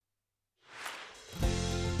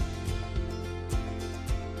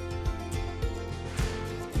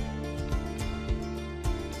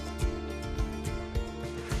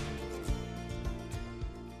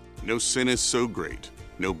No sin is so great,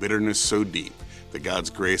 no bitterness so deep, that God's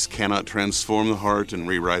grace cannot transform the heart and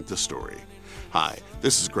rewrite the story. Hi,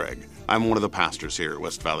 this is Greg. I'm one of the pastors here at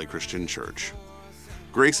West Valley Christian Church.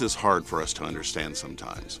 Grace is hard for us to understand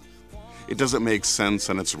sometimes. It doesn't make sense,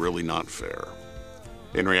 and it's really not fair.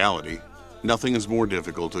 In reality, nothing is more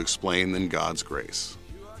difficult to explain than God's grace.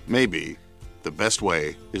 Maybe the best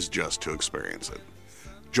way is just to experience it.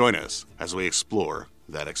 Join us as we explore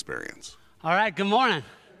that experience. All right, good morning.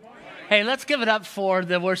 Hey, let's give it up for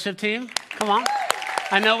the worship team. Come on.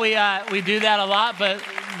 I know we do that a lot, but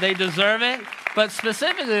they deserve it. But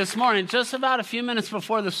specifically this morning, just about a few minutes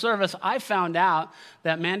before the service, I found out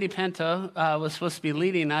that Mandy Pinto was supposed to be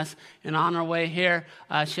leading us. And on her way here,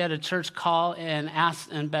 she had a church call and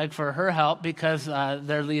asked and begged for her help because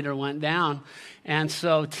their leader went down. And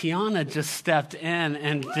so Tiana just stepped in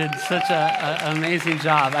and did such an amazing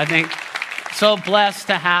job. I think so blessed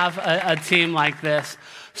to have a team like this.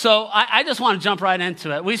 So I just want to jump right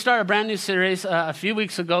into it. We started a brand new series a few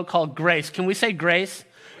weeks ago called Grace. Can we say grace?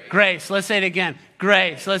 Grace. Let's say it again.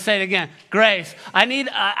 Grace. Let's say it again. Grace.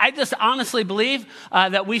 I just honestly believe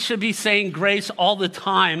that we should be saying grace all the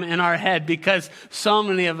time in our head because so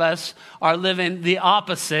many of us are living the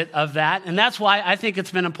opposite of that. And that's why I think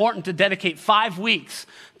it's been important to dedicate 5 weeks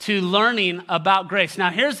to learning about grace.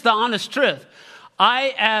 Now, here's the honest truth.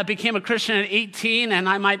 I became a Christian at 18, and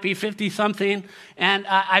I might be 50-something, and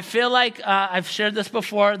I feel like I've shared this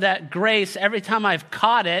before, that grace, every time I've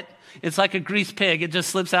caught it, it's like a greased pig. It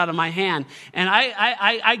just slips out of my hand. And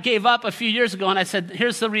I gave up a few years ago, and I said,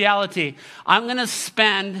 here's the reality. I'm going to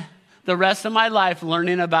spend the rest of my life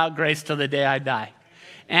learning about grace till the day I die.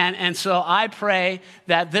 And so I pray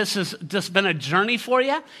that this has just been a journey for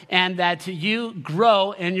you, and that you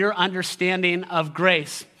grow in your understanding of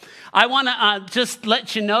grace. I want to just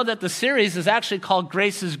let you know that the series is actually called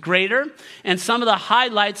Grace is Greater. And some of the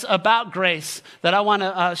highlights about grace that I want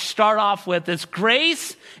to start off with is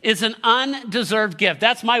grace is an undeserved gift.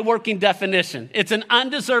 That's my working definition. It's an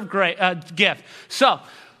undeserved gift. So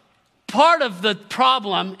part of the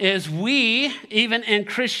problem is we, even in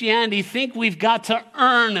Christianity, think we've got to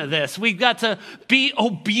earn this. We've got to be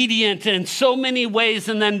obedient in so many ways,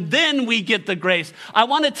 and then we get the grace. I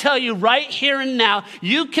want to tell you right here and now,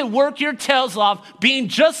 you can work your tails off being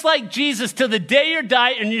just like Jesus to the day you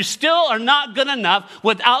die, and you still are not good enough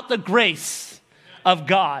without the grace of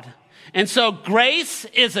God. And so grace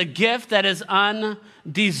is a gift that is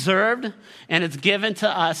undeserved, and it's given to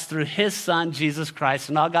us through his son, Jesus Christ.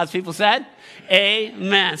 And all God's people said,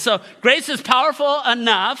 amen. So grace is powerful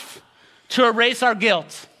enough to erase our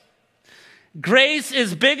guilt. Grace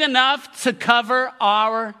is big enough to cover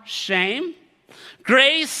our shame.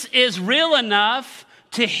 Grace is real enough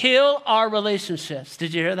to heal our relationships.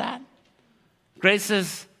 Did you hear that? Grace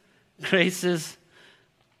is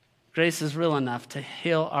real enough to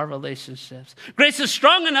heal our relationships. Grace is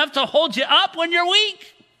strong enough to hold you up when you're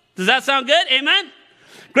weak. Does that sound good? Amen?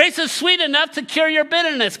 Grace is sweet enough to cure your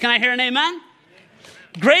bitterness. Can I hear an amen? Amen.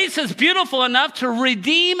 Grace is beautiful enough to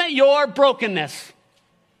redeem your brokenness.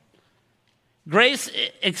 Grace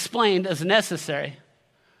explained is necessary,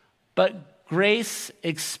 but grace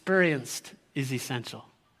experienced is essential.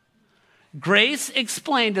 Grace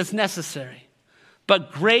explained is necessary,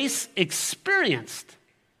 but grace experienced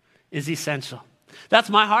is essential. That's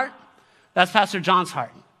my heart. That's Pastor John's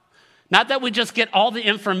heart. Not that we just get all the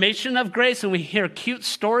information of grace and we hear cute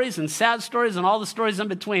stories and sad stories and all the stories in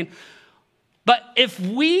between. But if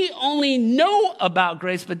we only know about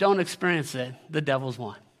grace but don't experience it, the devil's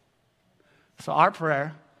won. So our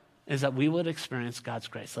prayer is that we would experience God's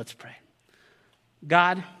grace. Let's pray.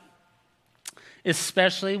 God,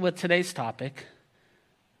 especially with today's topic,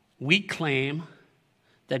 we claim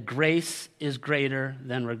that grace is greater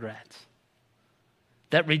than regret.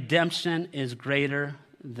 That redemption is greater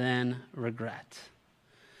than regret.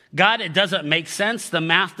 God, it doesn't make sense. The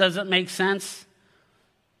math doesn't make sense.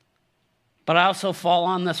 But I also fall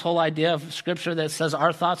on this whole idea of Scripture that says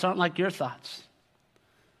our thoughts aren't like your thoughts.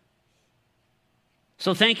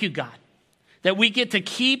 So thank you, God, that we get to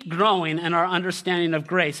keep growing in our understanding of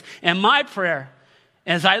grace. And my prayer,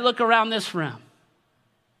 as I look around this room,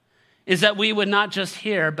 is that we would not just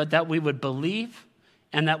hear, but that we would believe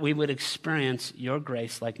and that we would experience your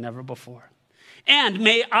grace like never before. And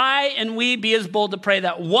may I and we be as bold to pray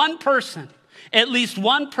that one person, at least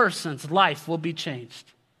one person's life will be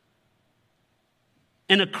changed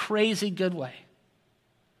in a crazy good way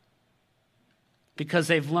because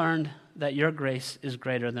they've learned that your grace is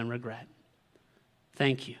greater than regret.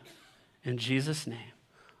 Thank you. In Jesus' name.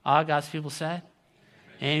 All God's people said,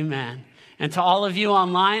 Amen. And to all of you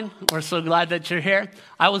online, we're so glad that you're here.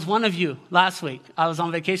 I was one of you last week. I was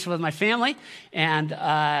on vacation with my family, and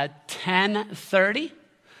 10:30,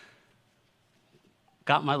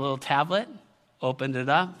 got my little tablet, opened it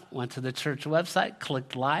up, went to the church website,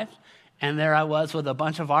 clicked live, and there I was with a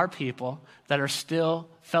bunch of our people that are still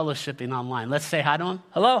fellowshipping online. Let's say hi to them.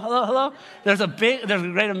 Hello, hello, hello. There's a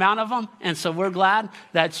great amount of them, and so we're glad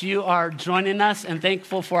that you are joining us and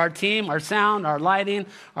thankful for our team, our sound, our lighting,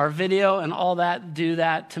 our video, and all that do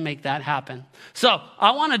that to make that happen. So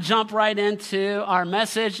I want to jump right into our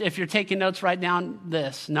message. If you're taking notes, write down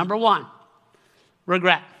this. Number 1,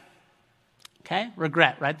 regret. Okay,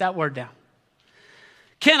 regret. Write that word down.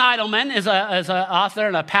 Ken Idleman is an author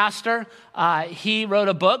and a pastor. He wrote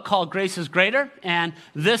a book called Grace is Greater, and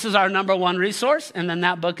this is our number 1 resource. And then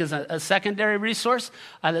that book is a secondary resource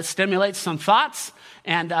that stimulates some thoughts.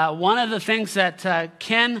 And one of the things that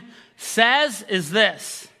Ken says is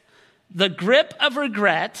this: the grip of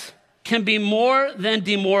regret can be more than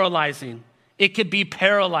demoralizing. It could be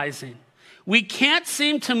paralyzing. We can't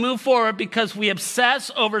seem to move forward because we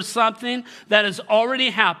obsess over something that has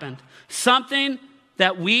already happened, something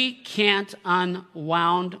that we can't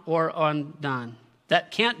unwound or undone. That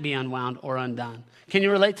can't be unwound or undone. Can you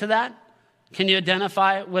relate to that? Can you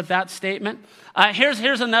identify with that statement?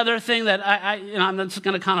 Here's another thing that I'm just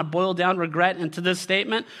going to kind of boil down regret into this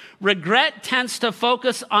statement. Regret tends to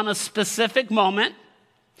focus on a specific moment,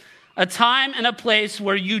 a time and a place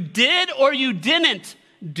where you did or you didn't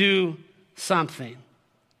do something.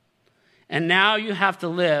 And now you have to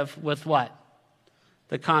live with what?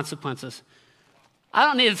 The consequences. I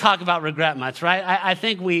don't need to talk about regret much, right? I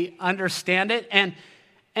think we understand it. And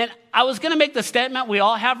I was going to make the statement, we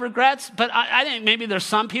all have regrets, but I think maybe there's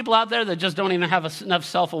some people out there that just don't even have enough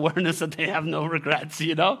self-awareness that they have no regrets,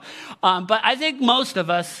 you know? But I think most of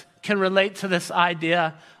us can relate to this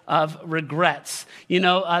idea of regrets. You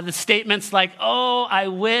know, the statements like, oh, I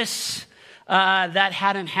wish that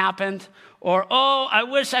hadn't happened. Or, oh, I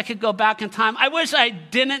wish I could go back in time. I wish I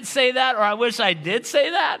didn't say that, or I wish I did say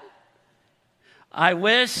that. I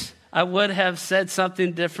wish I would have said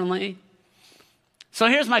something differently. So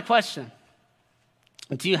here's my question.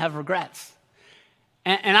 Do you have regrets?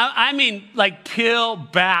 And I mean like peel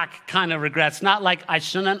back kind of regrets, not like I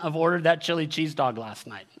shouldn't have ordered that chili cheese dog last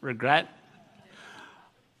night. Regret.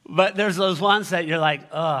 But there's those ones that you're like,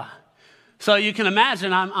 ugh. So you can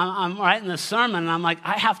imagine I'm writing this sermon and I'm like,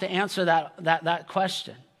 I have to answer that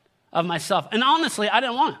question of myself. And honestly, I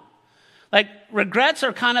didn't want to. Like, regrets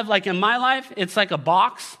are kind of like, in my life, it's like a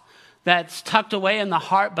box that's tucked away in the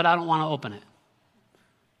heart, but I don't want to open it.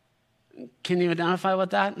 Can you identify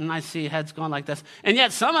with that? And I see heads going like this. And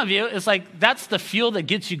yet some of you, it's like, that's the fuel that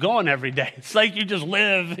gets you going every day. It's like you just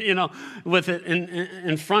live, you know, with it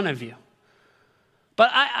in front of you.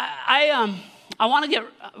 But I want to get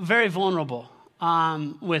very vulnerable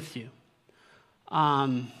with you.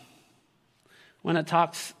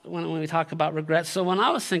 When we talk about regrets. So when I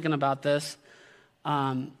was thinking about this,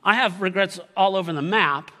 I have regrets all over the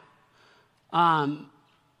map. And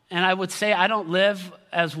I would say I don't live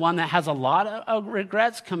as one that has a lot of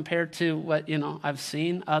regrets compared to what, you know, I've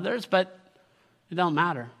seen others, but it don't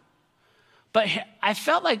matter. But I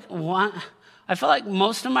felt like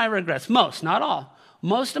most of my regrets, not all,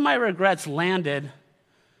 most of my regrets landed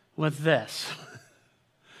with this.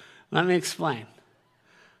 Let me explain.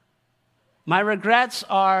 My regrets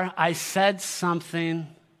are I said something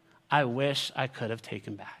I wish I could have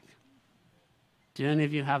taken back. Do any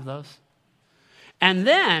of you have those? And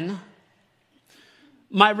then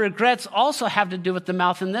my regrets also have to do with the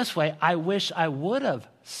mouth in this way. I wish I would have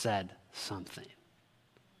said something.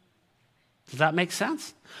 Does that make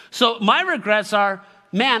sense? So my regrets are,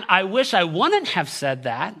 man, I wish I wouldn't have said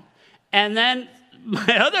that. And then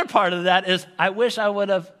my other part of that is I wish I would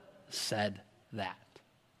have said that.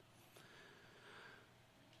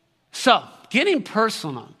 So, getting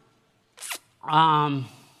personal. It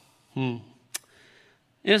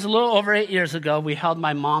was a little over 8 years ago. We held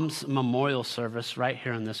my mom's memorial service right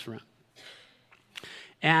here in this room.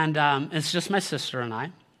 And it's just my sister and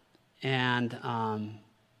I. And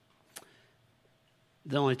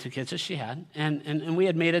the only 2 kids that she had. And we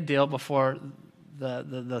had made a deal before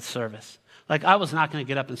the service. Like, I was not going to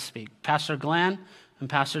get up and speak. Pastor Glenn and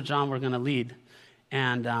Pastor John were going to lead.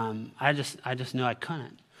 And I just knew I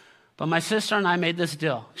couldn't. But my sister and I made this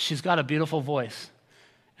deal. She's got a beautiful voice.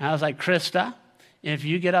 And I was like, Krista, if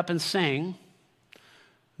you get up and sing,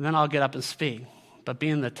 then I'll get up and speak. But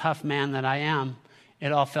being the tough man that I am,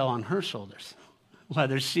 it all fell on her shoulders,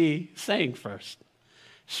 whether she sang first.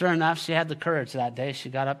 Sure enough, she had the courage that day. She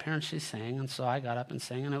got up here and she sang, and so I got up and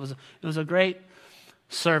sang. And it was a great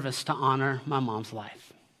service to honor my mom's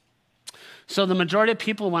life. So the majority of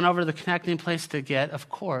people went over to the connecting place to get, of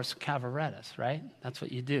course, cavarettas, right? That's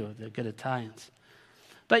what you do. They're good Italians.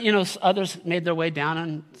 But, others made their way down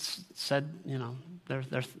and said,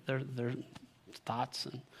 their thoughts,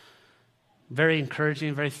 and very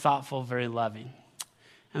encouraging, very thoughtful, very loving.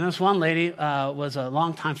 And this one lady was a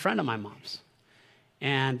longtime friend of my mom's.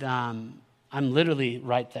 And I'm literally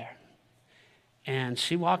right there. And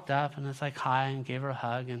she walked up and it's like, hi, and gave her a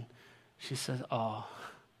hug. And she says, oh,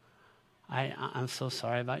 I'm so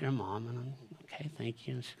sorry about your mom. And I'm, okay, thank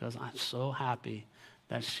you. And she goes, I'm so happy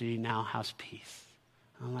that she now has peace.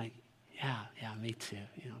 And I'm like, yeah, me too.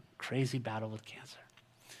 Crazy battle with cancer.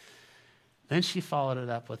 Then she followed it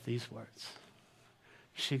up with these words.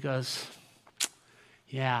 She goes,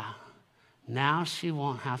 yeah, now she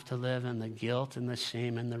won't have to live in the guilt and the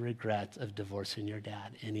shame and the regret of divorcing your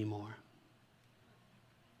dad anymore.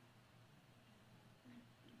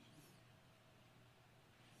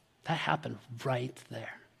 That happened right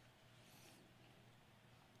there.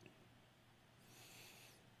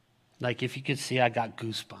 Like, if you could see, I got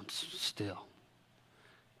goosebumps still,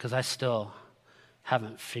 because I still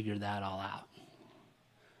haven't figured that all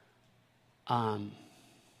out.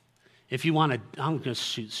 If you want to, I'm going to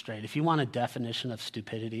shoot straight. If you want a definition of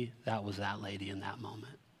stupidity, that was that lady in that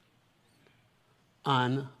moment.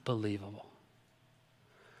 Unbelievable.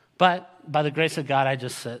 But by the grace of God, I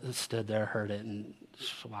just stood there, heard it, and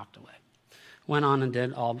just walked away. Went on and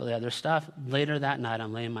did all the other stuff. Later that night,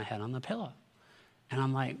 I'm laying my head on the pillow. And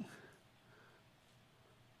I'm like,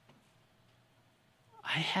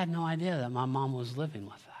 I had no idea that my mom was living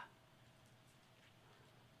with that.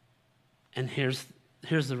 And here's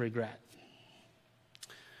the regret.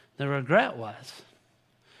 The regret was,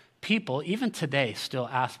 people, even today, still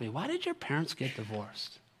ask me, why did your parents get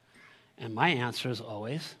divorced? And my answer is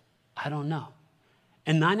always, I don't know.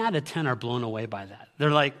 And 9 out of 10 are blown away by that.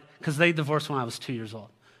 They're like, because they divorced when I was 2 years old.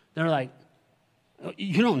 They're like,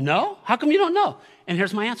 you don't know? How come you don't know? And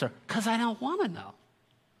here's my answer, because I don't want to know.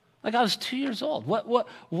 Like, I was 2 years old.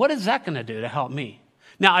 What is that going to do to help me?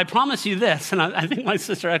 Now, I promise you this, and I think my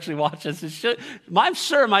sister actually watches this. I'm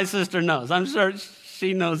sure my sister knows. I'm sure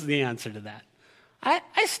she knows the answer to that.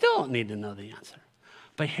 I still don't need to know the answer.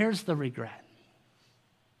 But here's the regret.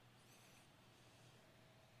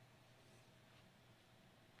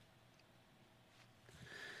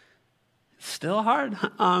 It's still hard.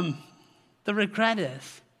 The regret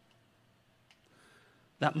is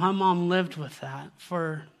that my mom lived with that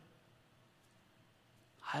for,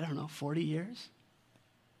 40 years.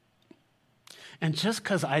 And just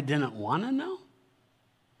because I didn't want to know,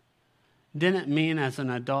 didn't mean as an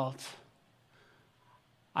adult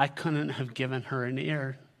I couldn't have given her an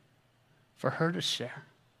ear for her to share.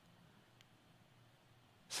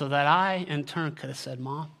 So that I, in turn, could have said,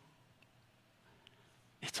 Mom,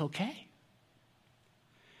 it's okay.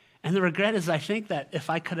 And the regret is, I think that if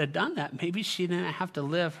I could have done that, maybe she didn't have to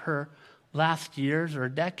live her last years or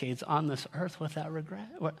decades on this earth with that regret.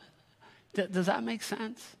 Does that make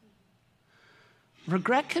sense?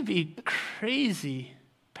 Regret could be crazy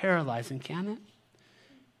paralyzing, can't it?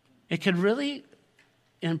 It could really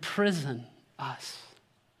imprison us.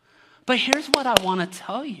 But here's what I want to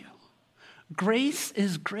tell you. Grace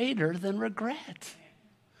is greater than regret.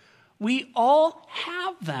 We all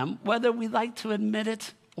have them, whether we like to admit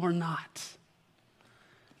it or not.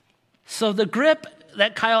 So the grip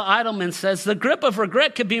that Kyle Idleman says, the grip of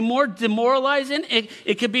regret could be more demoralizing.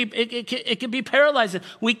 It could be paralyzing.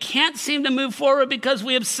 We can't seem to move forward because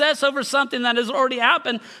we obsess over something that has already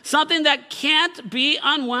happened, something that can't be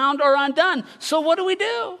unwound or undone. So what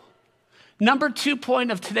do? Number 2 point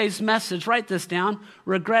of today's message, write this down,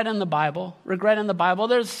 regret in the Bible. Regret in the Bible.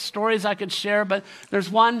 There's stories I could share, but there's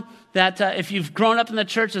one that if you've grown up in the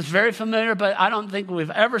church is very familiar, but I don't think we've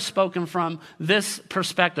ever spoken from this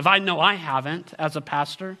perspective. I know I haven't as a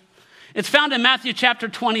pastor. It's found in Matthew chapter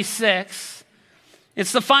 26.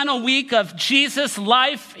 It's the final week of Jesus'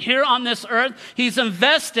 life here on this earth. He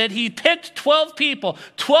picked 12 people,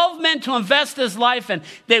 12 men to invest his life in.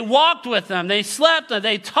 They walked with him, they slept,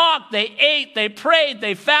 they talked, they ate, they prayed,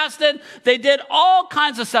 they fasted, they did all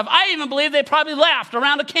kinds of stuff. I even believe they probably laughed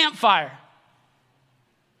around a campfire.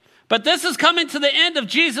 But this is coming to the end of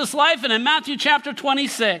Jesus' life, and in Matthew chapter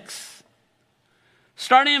 26,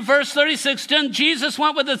 starting in verse 36, then Jesus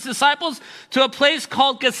went with his disciples to a place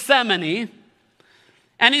called Gethsemane.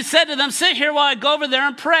 And he said to them, sit here while I go over there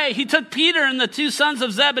and pray. He took Peter and the 2 sons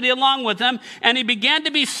of Zebedee along with him, and he began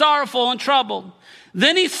to be sorrowful and troubled.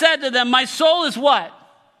 Then he said to them, my soul is what?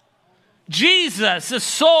 Jesus'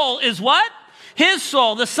 soul is what? his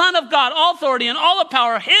soul, the Son of God, all authority and all the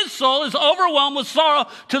power, his soul is overwhelmed with sorrow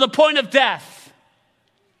to the point of death.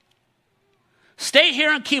 Stay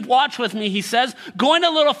here and keep watch with me, he says. Going a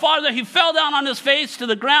little farther, he fell down on his face to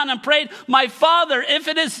the ground and prayed, my Father, if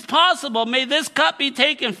it is possible, may this cup be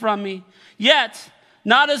taken from me. Yet,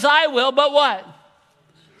 not as I will, but what?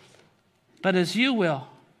 But as you will.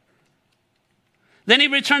 Then he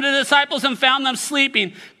returned to the disciples and found them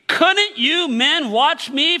sleeping. Couldn't you men watch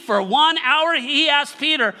me for 1 hour? He asked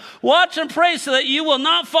Peter. Watch and pray so that you will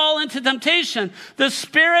not fall into temptation. The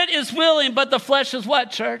spirit is willing, but the flesh is what,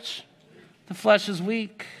 church? The flesh is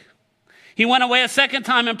weak. He went away a second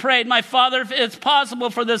time and prayed, my Father, if it's possible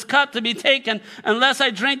for this cup to be taken, unless I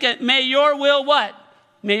drink it, may your will what?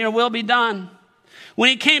 May your will be done. When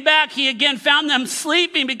he came back, he again found them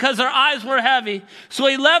sleeping because their eyes were heavy. So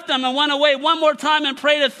he left them and went away one more time and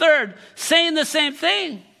prayed a third, saying the same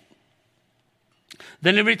thing.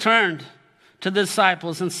 Then he returned to the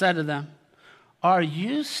disciples and said to them, are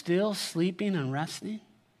you still sleeping and resting?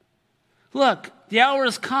 Look, the hour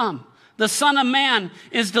has come. The Son of Man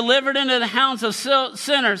is delivered into the hands of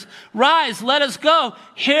sinners. Rise, let us go.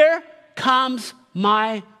 Here comes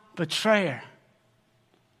my betrayer.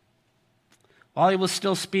 While he was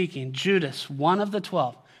still speaking, Judas, one of the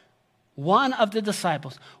 12, one of the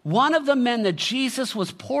disciples, one of the men that Jesus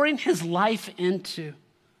was pouring his life into,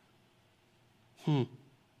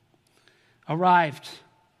 arrived.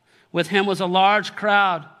 With him was a large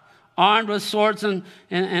crowd, armed with swords and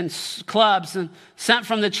clubs, and sent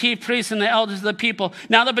from the chief priests and the elders of the people.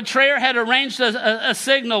 Now the betrayer had arranged a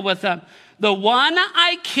signal with them. The one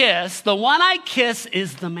I kiss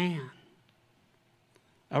is the man.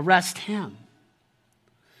 Arrest him.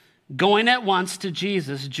 Going at once to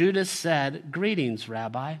Jesus, Judas said, greetings,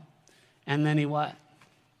 Rabbi. And then he what?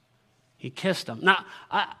 He kissed him. Now,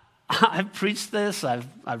 I've preached this. I've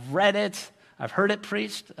read it. I've heard it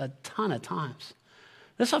preached a ton of times.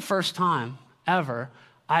 This is the first time ever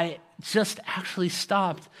I just actually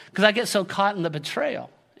stopped because I get so caught in the betrayal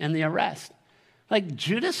and the arrest. Like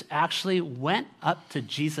Judas actually went up to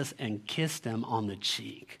Jesus and kissed him on the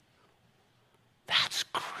cheek. That's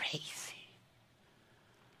crazy.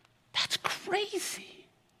 That's crazy.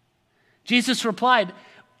 Jesus replied,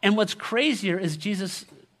 and what's crazier is Jesus,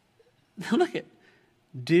 look at,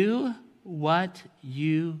 do what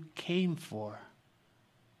you came for,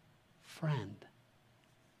 friend.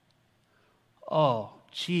 Oh,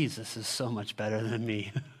 Jesus is so much better than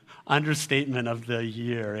me. Understatement of the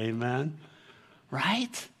year, amen?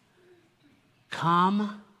 Right?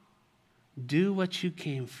 Come, do what you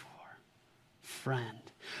came for, friend.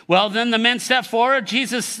 Well, then the men stepped forward.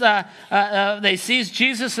 They seized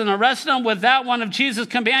Jesus and arrested him. With that, one of Jesus'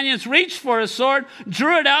 companions reached for his sword,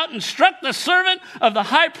 drew it out, and struck the servant of the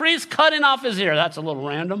high priest, cutting off his ear. That's a little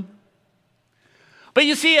random. But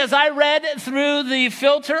you see, as I read through the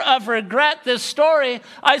filter of regret, this story,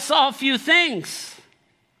 I saw a few things.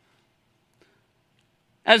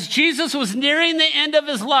 As Jesus was nearing the end of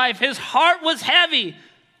his life, his heart was heavy,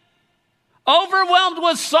 overwhelmed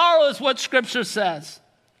with sorrow is what Scripture says.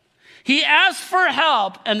 He asked for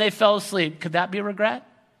help, and they fell asleep. Could that be regret?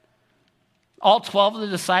 All 12 of the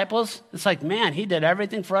disciples, it's like, man, he did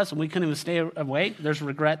everything for us, and we couldn't even stay awake. There's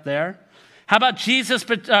regret there. How about Judas'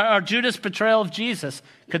 betrayal of Jesus?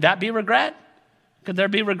 Could that be regret? Could there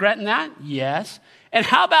be regret in that? Yes. And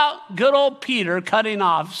how about good old Peter cutting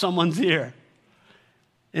off someone's ear?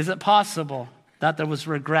 Is it possible that there was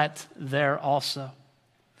regret there also?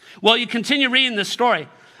 Well, you continue reading this story.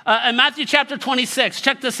 In Matthew chapter 26,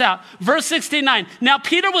 check this out. Verse 69. Now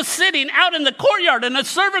Peter was sitting out in the courtyard, and a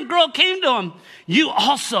servant girl came to him. You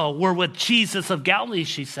also were with Jesus of Galilee,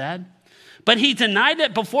 she said. But he denied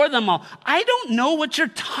it before them all. I don't know what you're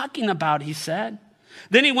talking about, he said.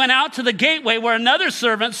 Then he went out to the gateway where another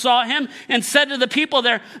servant saw him and said to the people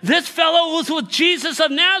there, this fellow was with Jesus of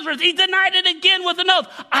Nazareth. He denied it again with an oath.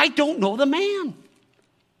 I don't know the man.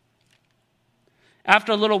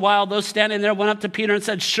 After a little while, those standing there went up to Peter and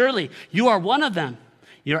said, surely you are one of them.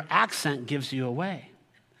 Your accent gives you away.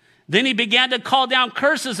 Then he began to call down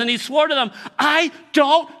curses, and he swore to them, I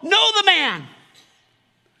don't know the man.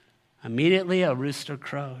 Immediately a rooster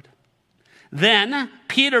crowed. Then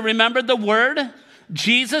Peter remembered the word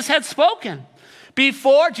Jesus had spoken.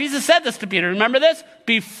 Jesus said this to Peter, remember this?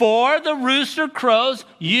 Before the rooster crows,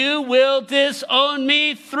 you will disown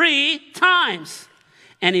me 3 times.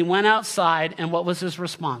 And he went outside, and what was his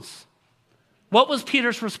response? What was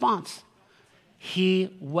Peter's response?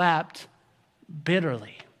 He wept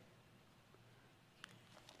bitterly.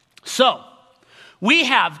 So, we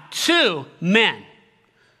have 2 men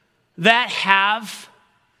that have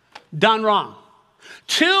done wrong.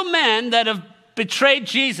 2 men that have betrayed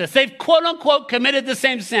Jesus. They've quote unquote committed the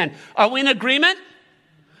same sin. Are we in agreement?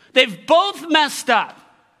 They've both messed up.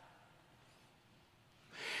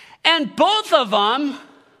 And both of them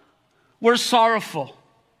were sorrowful.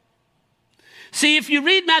 See, if you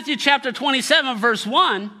read Matthew chapter 27, verse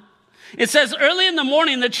 1, it says, early in the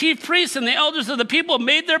morning, the chief priests and the elders of the people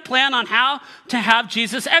made their plan on how to have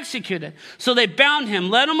Jesus executed. So they bound him,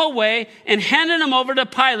 led him away, and handed him over to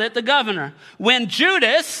Pilate, the governor. When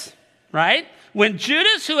Judas,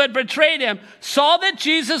 who had betrayed him, saw that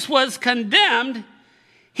Jesus was condemned,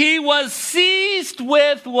 he was seized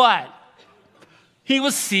with what? He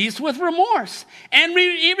was seized with remorse. And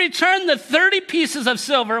he returned the 30 pieces of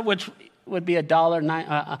silver, which would be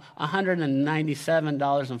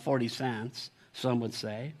 $197.40, some would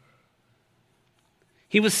say.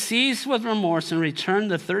 He was seized with remorse and returned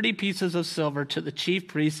the 30 pieces of silver to the chief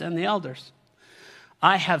priests and the elders.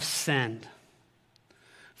 I have sinned,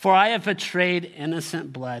 for I have betrayed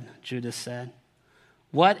innocent blood, Judas said.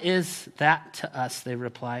 What is that to us? They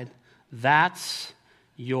replied. That's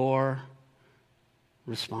your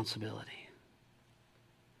responsibility.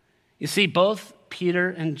 You see, both Peter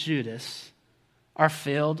and Judas are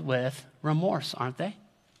filled with remorse, aren't they?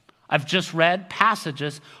 I've just read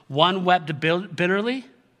passages. One wept bitterly,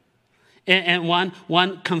 and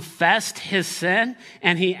one confessed his sin,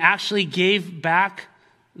 and he actually gave back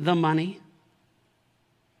the money.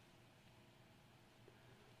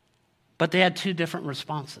 But they had two different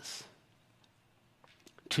responses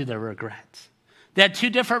to their regrets. They had two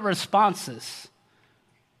different responses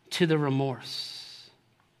to the remorse.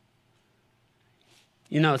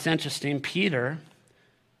 You know, it's interesting. Peter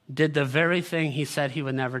did the very thing he said he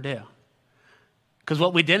would never do. Because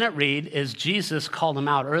what we didn't read is Jesus called him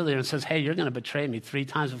out earlier and says, hey, you're going to betray me 3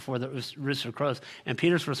 times before the rooster crows. And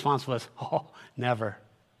Peter's response was, oh, never.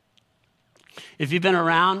 If you've been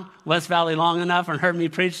around West Valley long enough and heard me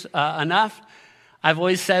preach enough, I've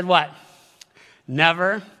always said what?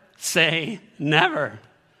 Never say never.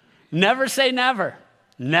 Never say never.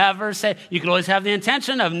 Never say. You can always have the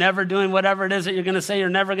intention of never doing whatever it is that you're going to say you're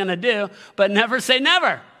never going to do, but never say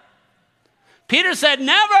never. Peter said,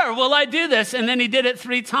 never will I do this, and then he did it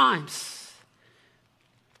 3 times.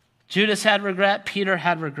 Judas had regret. Peter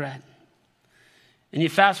had regret. And you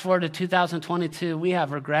fast forward to 2022, we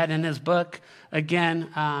have regret. In his book, again,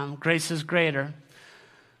 Grace is Greater,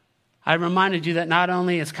 I reminded you that not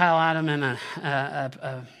only is Kyle Adam an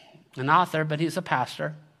author, but he's a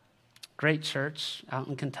pastor. Great church out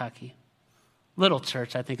in Kentucky. Little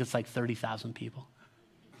church, I think it's like 30,000 people.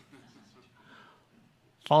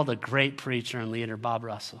 Followed a great preacher and leader, Bob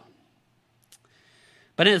Russell.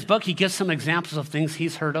 But in his book, he gives some examples of things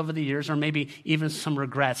he's heard over the years, or maybe even some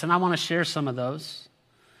regrets. And I want to share some of those.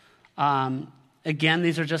 Again,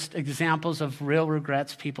 these are just examples of real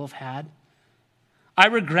regrets people have had. I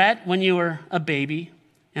regret when you were a baby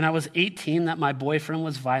and I was 18 that my boyfriend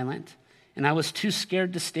was violent. And I was too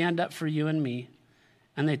scared to stand up for you and me,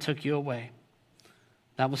 and they took you away.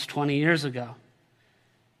 That was 20 years ago.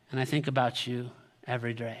 And I think about you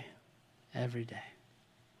every day.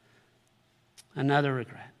 Another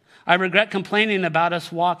regret. I regret complaining about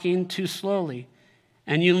us walking too slowly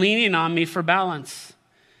and you leaning on me for balance.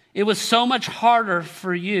 It was so much harder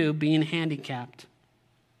for you being handicapped.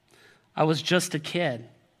 I was just a kid.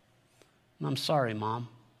 I'm sorry, Mom.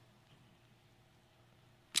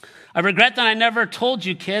 I regret that I never told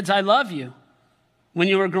you kids I love you when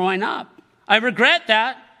you were growing up. I regret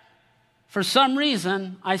that for some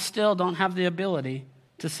reason I still don't have the ability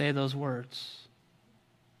to say those words.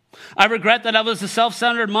 I regret that I was a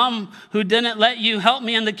self-centered mom who didn't let you help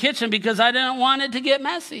me in the kitchen because I didn't want it to get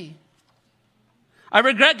messy. I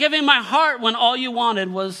regret giving my heart when all you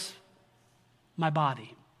wanted was my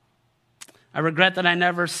body. I regret that I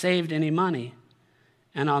never saved any money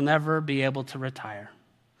and I'll never be able to retire.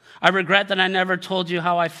 I regret that I never told you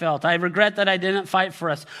how I felt. I regret that I didn't fight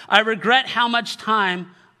for us. I regret how much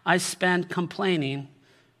time I spend complaining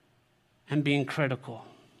and being critical.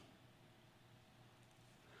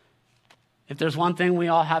 If there's one thing we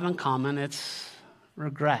all have in common, it's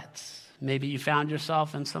regrets. Maybe you found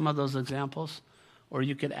yourself in some of those examples, or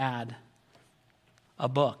you could add a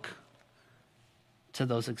book to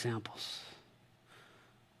those examples.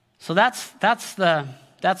 So that's the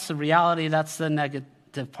reality, that's the negative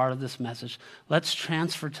part of this message. Let's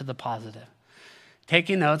transfer to the positive.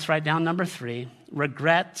 Taking notes, write down number 3.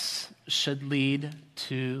 Regrets should lead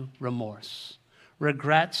to remorse.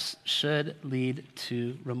 Regrets should lead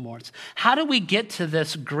to remorse. How do we get to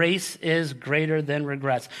this grace is greater than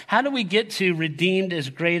regrets? How do we get to redeemed is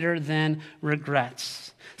greater than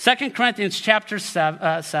regrets? 2 Corinthians chapter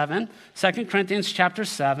 7, 2 Corinthians chapter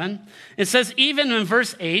 7, it says, even in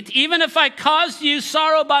verse 8, even if I caused you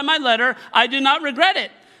sorrow by my letter, I do not regret it.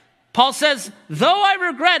 Paul says, though I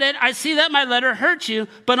regret it, I see that my letter hurt you,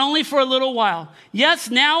 but only for a little while. Yes,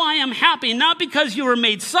 now I am happy, not because you were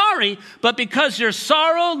made sorry, but because your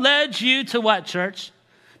sorrow led you to what, church?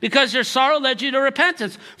 Because your sorrow led you to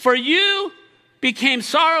repentance. For you became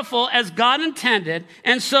sorrowful as God intended,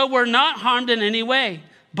 and so were not harmed in any way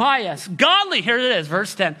by us. Godly, here it is,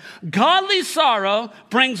 verse 10. Godly sorrow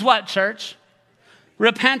brings what, church?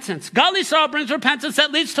 Repentance. Godly sorrow brings repentance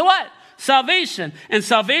that leads to what? Salvation. And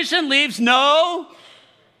salvation leaves no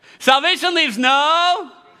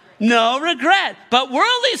regret. But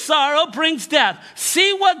worldly sorrow brings death.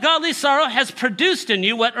 See what godly sorrow has produced in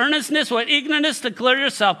you, what earnestness, what eagerness to clear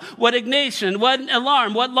yourself, what indignation, what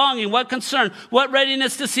alarm, what longing, what concern, what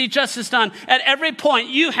readiness to see justice done. At every point,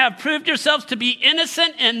 you have proved yourselves to be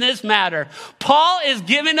innocent in this matter. Paul is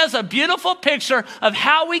giving us a beautiful picture of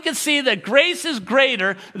how we can see that grace is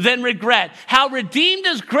greater than regret, how redeemed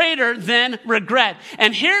is greater than regret.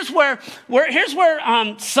 And here's where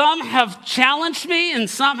some have challenged me and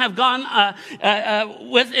some have gone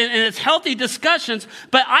with in its healthy discussions.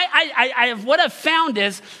 But what I've found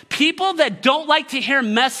is people that don't like to hear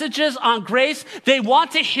messages on grace, they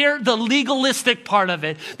want to hear the legalistic part of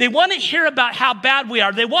it. They want to hear about how bad we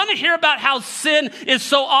are. They want to hear about how sin is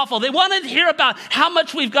so awful. They want to hear about how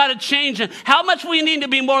much we've got to change and how much we need to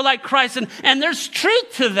be more like Christ. And there's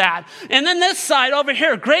truth to that. And then this side over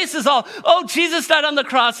here, grace is all, oh, Jesus died on the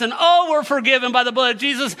cross, and oh, we're forgiven by the blood of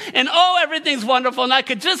Jesus, and oh, everything's wonderful, and I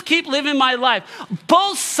could just keep living my life.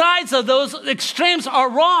 Both sides of those extremes are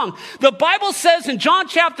wrong. The Bible says in John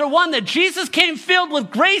chapter 1 that Jesus came filled with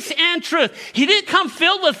grace and truth. He didn't come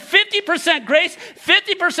filled with 50% grace,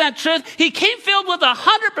 50% truth. He came filled with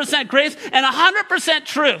 100% grace and 100%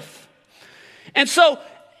 truth. And so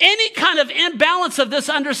any kind of imbalance of this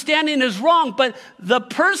understanding is wrong, but the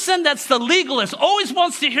person that's the legalist always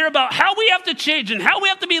wants to hear about how we have to change and how we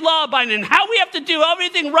have to be law-abiding and how we have to do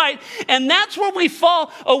everything right. And that's where we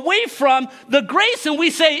fall away from the grace, and we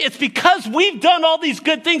say it's because we've done all these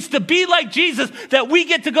good things to be like Jesus that we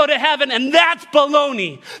get to go to heaven, and that's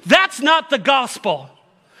baloney. That's not the gospel.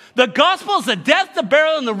 The gospel is the death, the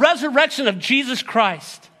burial, and the resurrection of Jesus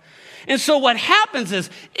Christ. And so what happens is,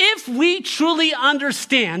 if we truly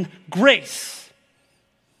understand grace,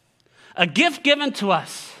 a gift given to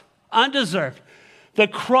us, undeserved, the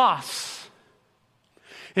cross,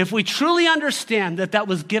 if we truly understand that that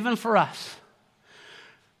was given for us,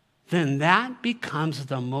 then that becomes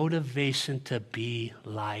the motivation to be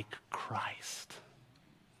like Christ.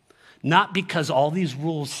 Not because all these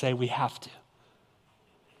rules say we have to.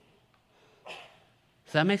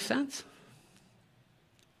 Does that make sense?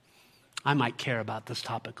 I might care about this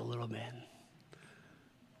topic a little bit.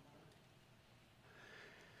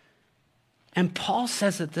 And Paul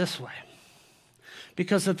says it this way,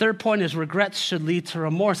 because the third point is regrets should lead to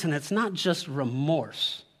remorse, and it's not just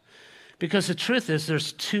remorse. Because the truth is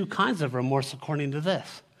there's two kinds of remorse according to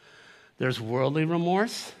this. There's worldly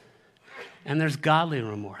remorse and there's godly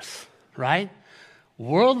remorse, right?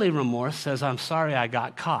 Worldly remorse says, I'm sorry I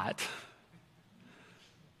got caught,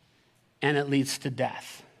 and it leads to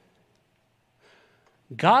death.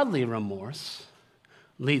 Godly remorse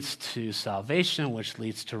leads to salvation, which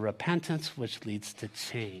leads to repentance, which leads to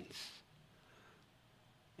change.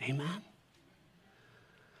 Amen?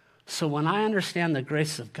 So when I understand the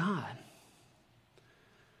grace of God,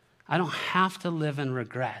 I don't have to live in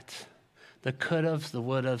regret, the could-haves, the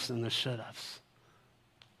would-haves, and the should-haves.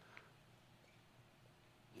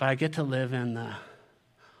 But I get to live in the,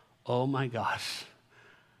 oh my gosh,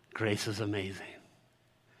 grace is amazing,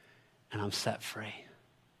 and I'm set free.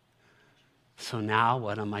 So now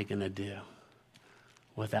what am I going to do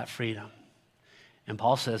with that freedom? And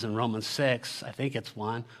Paul says in Romans 6, I think it's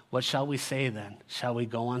 1, what shall we say then? Shall we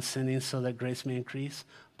go on sinning so that grace may increase?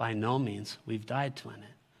 By no means. We've died to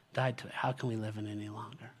it. How can we live in it any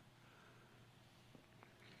longer?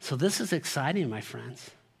 So this is exciting, my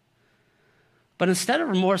friends. But instead of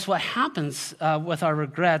remorse, what happens with our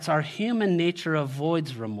regrets, our human nature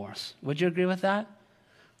avoids remorse. Would you agree with that?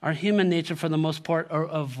 Our human nature, for the most part,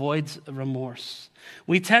 avoids remorse.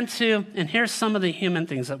 We tend to, and here's some of the human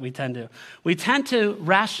things that we tend to do. We tend to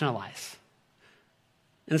rationalize.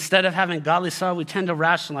 Instead of having godly sorrow, we tend to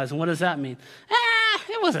rationalize. And what does that mean?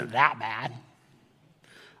 It wasn't that bad.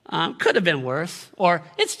 Could have been worse. Or,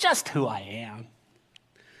 it's just who I am.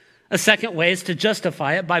 A second way is to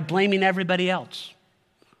justify it by blaming everybody else.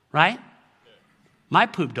 Right? My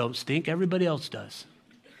poop don't stink, everybody else does.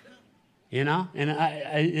 You know,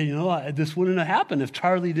 and this wouldn't have happened if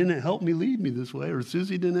Charlie didn't help me lead me this way, or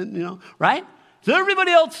Susie didn't, right? It's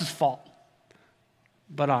everybody else's fault,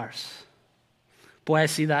 but ours. Boy, I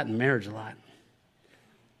see that in marriage a lot.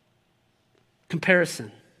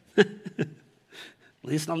 Comparison. At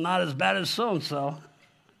least I'm not as bad as so-and-so.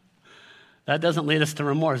 That doesn't lead us to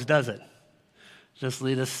remorse, does it? Just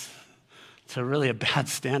lead us to really a bad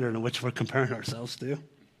standard in which we're comparing ourselves to.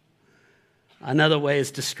 Another way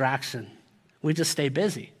is distraction. We just stay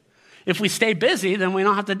busy. If we stay busy, then we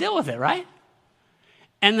don't have to deal with it, right?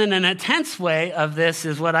 And then an intense way of this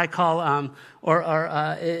is what I call,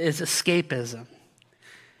 is escapism.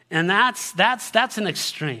 And that's an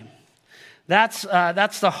extreme. That's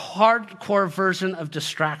the hardcore version of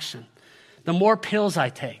distraction. The more pills I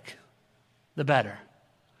take, the better.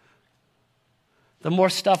 The more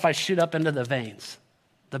stuff I shoot up into the veins,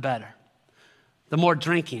 the better. The more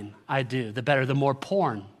drinking I do, the better. The more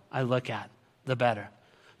porn I look at, the better.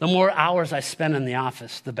 The more hours I spend in the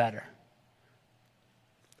office, the better.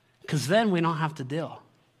 Because then we don't have to deal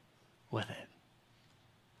with it.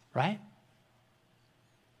 Right?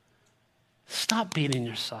 Stop beating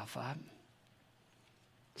yourself up.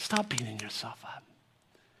 Stop beating yourself up.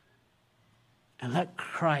 And let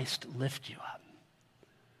Christ lift you up.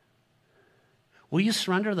 Will you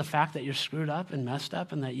surrender the fact that you're screwed up and messed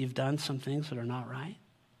up and that you've done some things that are not right?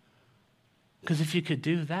 Because if you could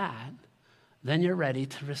do that, then you're ready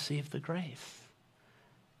to receive the grace.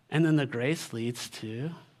 And then the grace leads to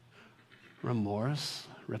remorse,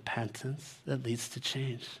 repentance, that leads to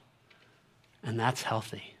change. And that's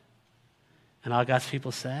healthy. And all God's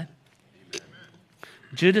people said? Amen.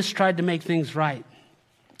 Judas tried to make things right.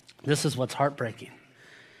 This is what's heartbreaking.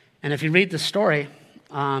 And if you read the story,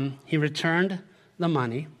 he returned the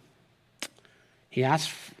money. He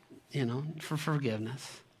asked, for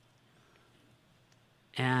forgiveness.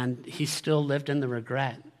 And he still lived in the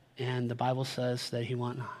regret. And the Bible says that he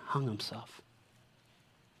went and hung himself.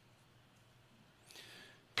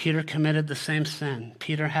 Peter committed the same sin.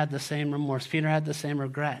 Peter had the same remorse. Peter had the same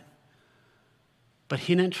regret. But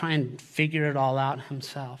he didn't try and figure it all out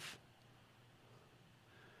himself.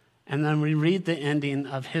 And then we read the ending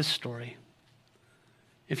of his story.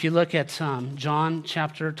 If you look at John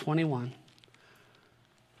chapter 21.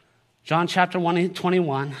 John chapter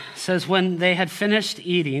 21 says, when they had finished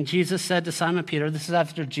eating, Jesus said to Simon Peter, this is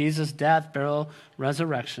after Jesus' death, burial,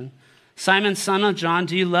 resurrection, Simon, son of John,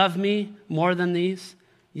 do you love me more than these?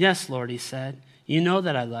 Yes, Lord, he said. You know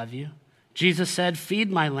that I love you. Jesus said, feed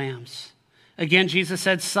my lambs. Again, Jesus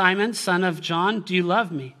said, Simon, son of John, do you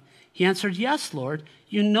love me? He answered, yes, Lord,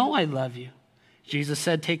 you know I love you. Jesus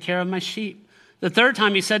said, take care of my sheep. The third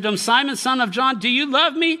time he said to him, Simon, son of John, do you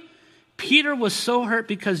love me? Peter was so hurt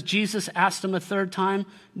because Jesus asked him a third time,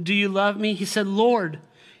 do you love me? He said, Lord,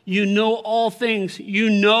 you know all things. You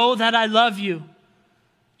know that I love you.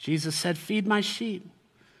 Jesus said, feed my sheep.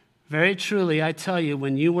 Very truly, I tell you,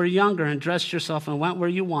 when you were younger and dressed yourself and went where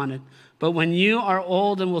you wanted, but when you are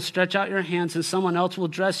old and will stretch out your hands and someone else will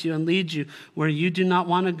dress you and lead you where you do not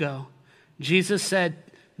want to go. Jesus said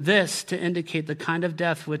this to indicate the kind of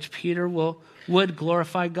death which Peter would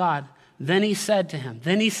glorify God. Then he said to him,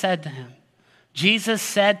 Jesus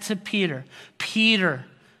said to Peter,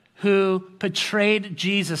 who betrayed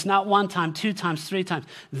Jesus, not one time, 2 times, 3 times.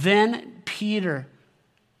 Then Peter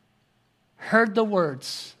heard the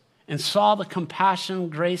words and saw the compassion,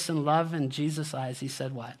 grace, and love in Jesus' eyes. He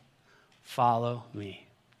said what? Follow me.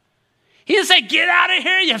 He didn't say, get out of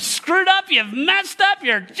here. You've screwed up. You've messed up.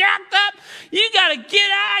 You're jacked up. You got to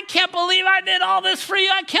get out. I can't believe I did all this for you.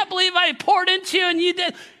 I can't believe I poured into you and you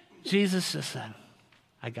did. Jesus just said,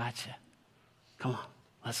 I got you. Come on,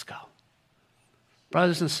 let's go.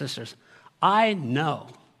 Brothers and sisters, I know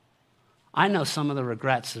some of the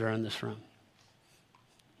regrets that are in this room.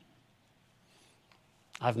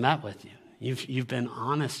 I've met with you. You've been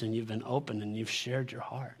honest and you've been open and you've shared your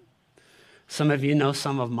heart. Some of you know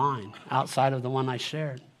some of mine outside of the one I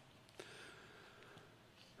shared.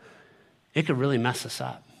 It could really mess us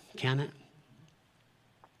up, can't it?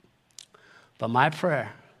 But my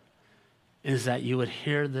prayer is that you would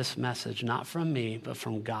hear this message, not from me, but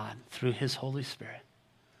from God through his Holy Spirit.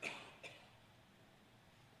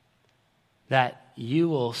 That you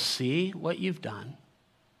will see what you've done,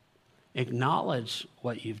 acknowledge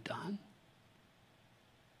what you've done,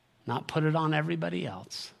 not put it on everybody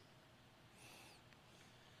else.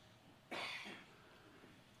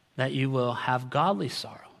 That you will have godly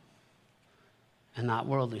sorrow and not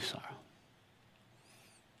worldly sorrow.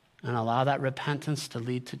 And allow that repentance to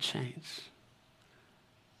lead to change.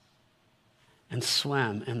 And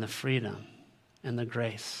swim in the freedom and the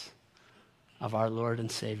grace of our Lord and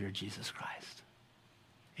Savior, Jesus Christ.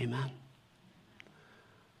 Amen.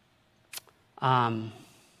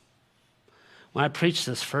 When I preached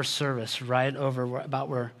this first service right over about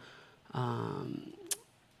where John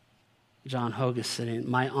Hogue is sitting,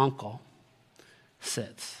 my uncle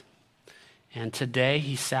sits. And today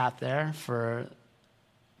he sat there for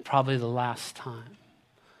probably the last time.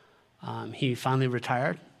 He finally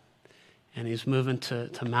retired, and he's moving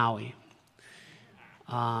to Maui.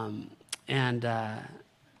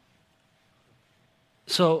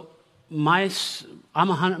 So my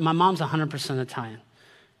mom's 100% Italian.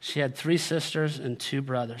 She had 3 sisters and 2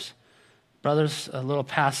 brothers. Brothers, a little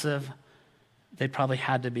passive. They probably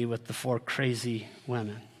had to be with the 4 crazy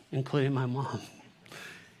women, including my mom.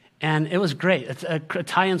 And it was great.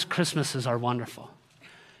 Italians' Christmases are wonderful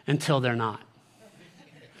until they're not.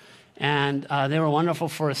 And they were wonderful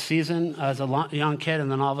for a season as a young kid,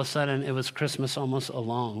 and then all of a sudden it was Christmas almost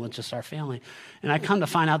alone with just our family. And I come to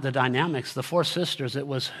find out the dynamics. The 4 sisters, it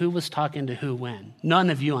was who was talking to who when. None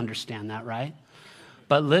of you understand that, right?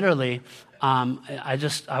 But literally,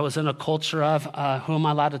 I was in a culture of who am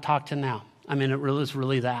I allowed to talk to now? I mean, it really was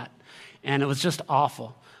really that. And it was just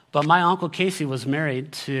awful. But my Uncle Casey was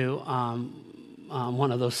married to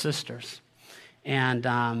one of those sisters. And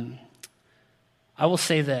I will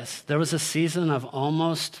say this. There was a season of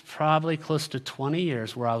almost probably close to 20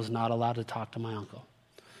 years where I was not allowed to talk to my uncle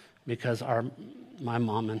because my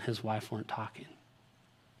mom and his wife weren't talking.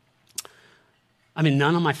 I mean,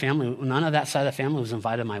 none of that side of the family was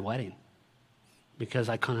invited to my wedding because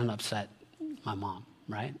I couldn't upset my mom,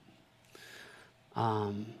 right?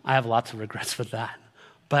 I have lots of regrets with that.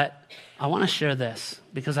 But I want to share this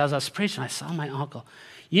because as I was preaching, I saw my uncle.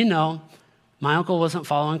 You know, my uncle wasn't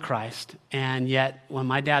following Christ, and yet when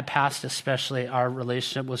my dad passed especially, our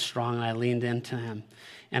relationship was strong, and I leaned into him.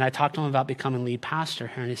 And I talked to him about becoming lead pastor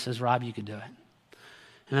here, and he says, Rob, you could do it.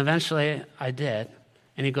 And eventually I did.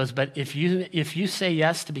 And he goes, but if you say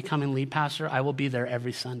yes to becoming lead pastor, I will be there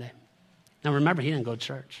every Sunday. Now remember, he didn't go to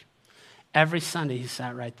church. Every Sunday he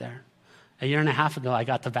sat right there. A year and a half ago, I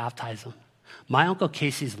got to baptize him. My Uncle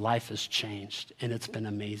Casey's life has changed, and it's been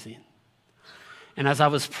amazing. And as I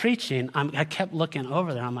was preaching, I kept looking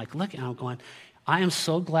over there. I'm like, I'm going, I am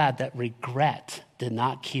so glad that regret did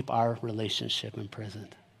not keep our relationship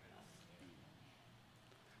imprisoned.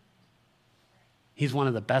 He's one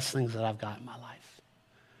of the best things that I've got in my life.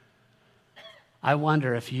 I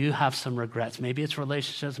wonder if you have some regrets. Maybe it's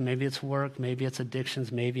relationships, maybe it's work, maybe it's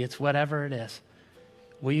addictions, maybe it's whatever it is.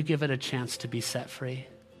 Will you give it a chance to be set free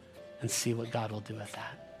and see what God will do with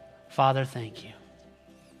that? Father, thank you.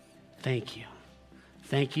 Thank you.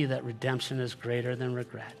 Thank you that redemption is greater than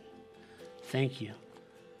regret. Thank you.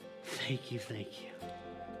 Thank you, thank you.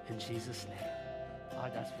 In Jesus' name. All I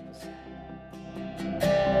got to say.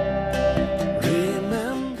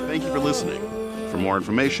 Thank you for listening. For more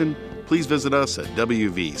information, please visit us at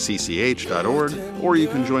wvcch.org, or you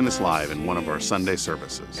can join us live in one of our Sunday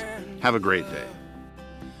services. Have a great day.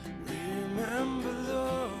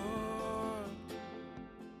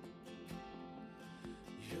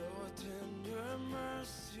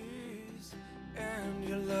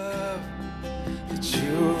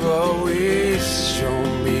 You've always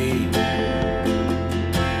shown me.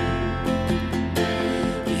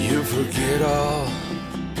 You forget all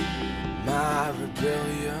my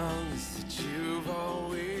rebellion.